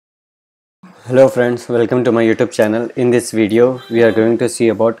Hello friends, welcome to my YouTube channel. In this video, we are going to see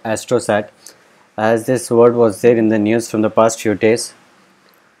about Astrosat, as this word was there in the news from the past few days.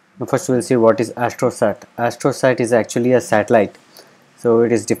 First, we will see what is Astrosat. Astrosat is actually a satellite. So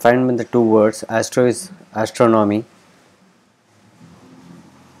it is defined with the two words. Astro is astronomy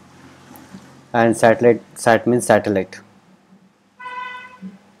and satellite, sat means satellite.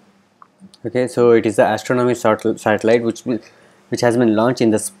 Okay, so it is the astronomy satellite which has been launched in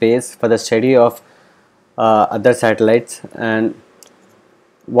the space for the study of other satellites and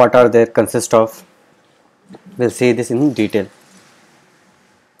what are they consist of. We'll see this in detail.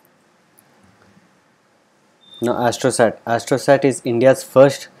 Now, Astrosat is India's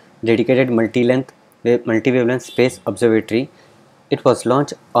first dedicated multi-wavelength space observatory. It was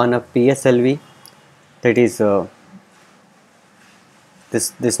launched on a PSLV, that is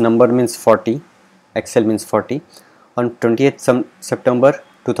this number means 40, XL means 40, on 20th September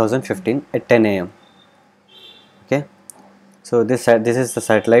 2015 at 10 a.m. Okay, so this is the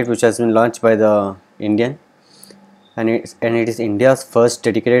satellite which has been launched by the Indian, and it is India's first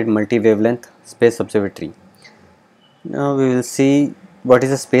dedicated multi-wavelength space observatory. Now we will see what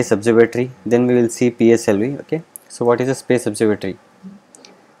is a space observatory, then we will see PSLV. Okay, so what is a space observatory?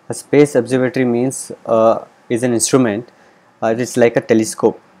 A space observatory means is an instrument. It's like a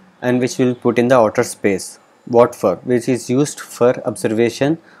telescope, and which will put in the outer space. What for? Which is used for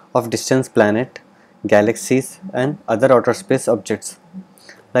observation of distant planet, galaxies, and other outer space objects.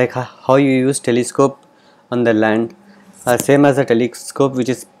 Like how you use telescope on the land, same as a telescope which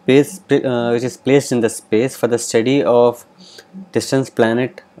is placed in the space for the study of distant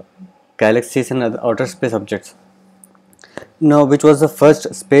planet, galaxies, and other outer space objects. Now, which was the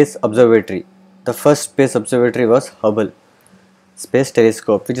first space observatory? The first space observatory was Hubble Space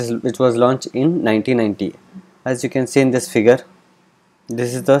Telescope, which was launched in 1990. As you can see in this figure,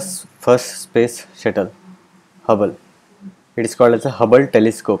 this is the first space shuttle, Hubble. It is called as a Hubble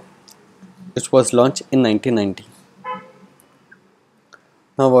Telescope, which was launched in 1990.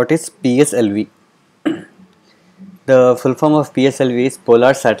 Now, what is PSLV? The full form of PSLV is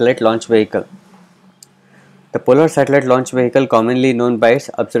Polar Satellite Launch Vehicle. The Polar Satellite Launch Vehicle, commonly known by its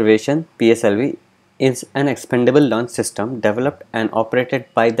observation PSLV, is an expendable launch system developed and operated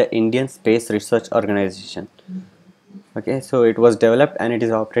by the Indian Space Research Organization. Okay, so it was developed and it is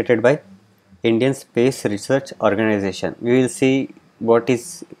operated by Indian Space Research Organization. We will see what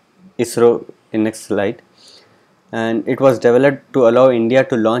is Isro in next slide. And it was developed to allow India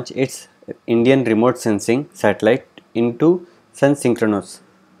to launch its Indian remote sensing satellite into sun synchronous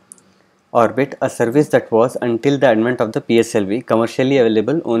orbit, a service that was, until the advent of the PSLV, commercially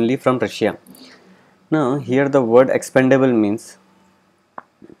available only from Russia. Now, here the word expendable means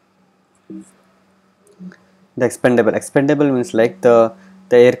expendable means like the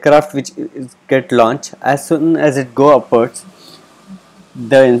aircraft which get launched, as soon as it go upwards,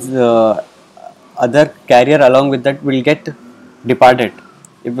 the other carrier along with that will get departed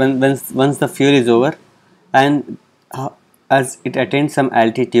once the fuel is over, and as it attains some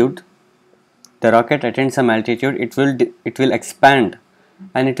altitude, the rocket attains some altitude, it will expand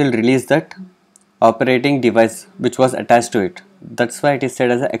and it will release that operating device which was attached to it. That's why it is said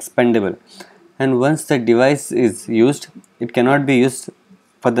as a expendable. And once the device is used, it cannot be used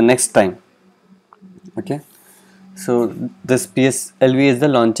for the next time. Okay, so this PSLV is the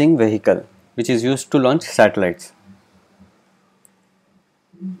launching vehicle which is used to launch satellites.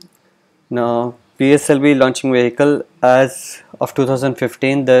 Now, PSLV launching vehicle, as of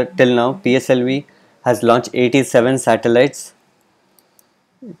 2015, till now PSLV has launched 87 satellites.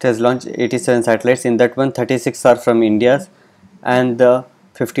 It has launched 87 satellites. In that one, 36 are from India and the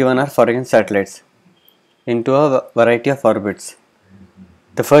 51 are foreign satellites into a variety of orbits.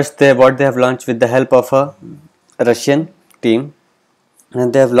 The first what they have launched with the help of a Russian team,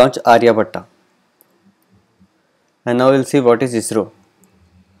 and they have launched Aryabhatta. And now we'll see what is Isro.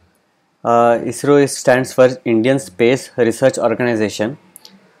 Isro stands for Indian Space Research Organization.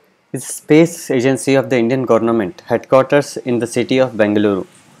 It's a space agency of the Indian government, headquarters in the city of Bengaluru,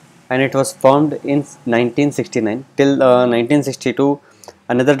 and it was formed in 1969. Till 1962,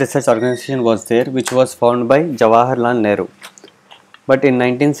 another research organization was there, which was formed by Jawaharlal Nehru. But in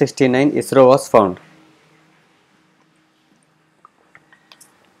 1969, Isro was found.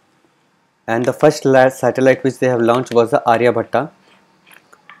 And the first satellite which they have launched was the Aryabhatta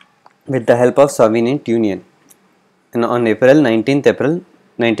with the help of Soviet Union. And on 19th April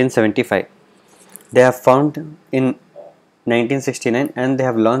 1975, they have found in 1969 and they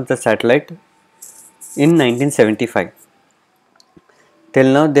have launched the satellite in 1975.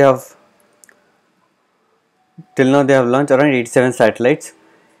 Till now they have launched around 87 satellites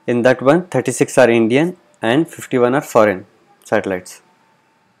In that one, 36 are Indian and 51 are foreign satellites.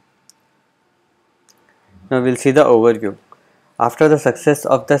 Now we'll see the overview. After the success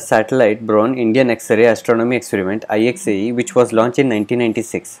of the satellite-borne Indian X-ray astronomy experiment IXAE, which was launched in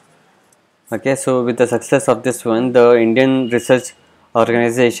 1996. Okay, so with the success of this one, the Indian Research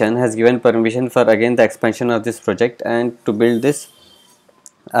Organization has given permission for again the expansion of this project and to build this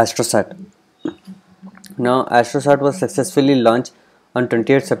Astrosat. Now, Astrosat was successfully launched on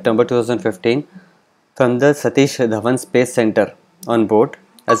 28 September 2015 from the Satish Dhawan Space Center on board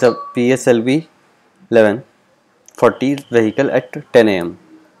as a Pslv 1140 vehicle at 10 am.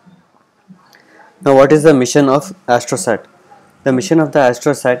 Now, what is the mission of Astrosat? The mission of the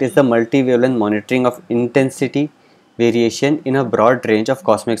Astrosat is the multi-wavelength monitoring of intensity variation in a broad range of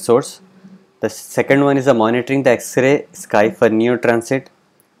cosmic source. The second one is the monitoring the X-ray sky for neo transit.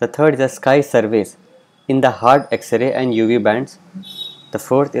 The third is the sky surveys in the hard X-ray and UV bands. The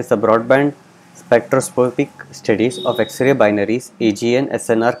fourth is the broadband spectroscopic studies of X-ray binaries, AGN,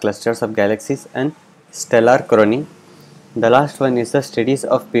 SNR clusters of galaxies and stellar coronae. The last one is the studies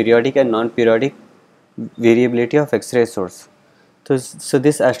of periodic and non-periodic variability of X-ray source. So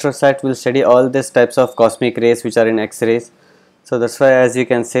this Astrosat will study all these types of cosmic rays which are in X-rays. So that's why, as you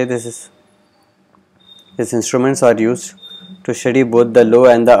can say, these instruments are used to study both the low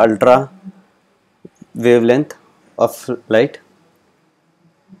and the ultra wavelength of light.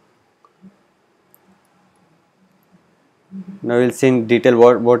 Now we'll see in detail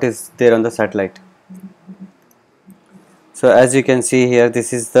what is there on the satellite. So as you can see here,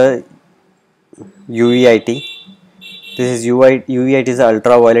 this is the UEIT. This is UEIT is the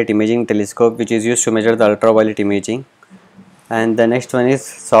ultraviolet imaging telescope which is used to measure the ultraviolet imaging. And the next one is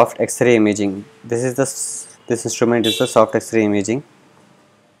soft X-ray imaging. This instrument is the soft X-ray imaging.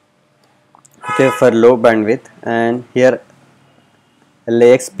 Okay, for low bandwidth. And here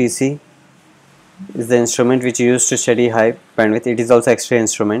LAX PC is the instrument which is used to study high bandwidth. It is also X-ray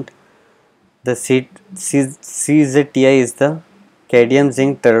instrument. The CZTI is the cadmium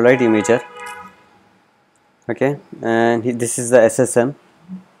zinc telluride imager. Okay, and this is the SSM,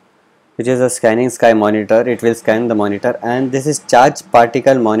 which is a scanning sky monitor. It will scan the monitor. And this is charge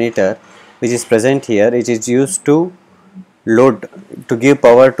particle monitor, which is present here. It is used to load, to give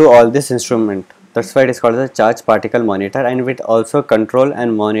power to all this instrument. That's why it is called the charge particle monitor, and it also control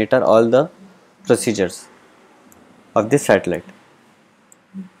and monitor all the procedures of this satellite.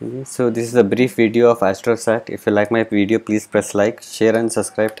 Okay, so this is a brief video of Astrosat. If you like my video, please press like, share and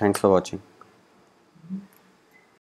subscribe. Thanks for watching.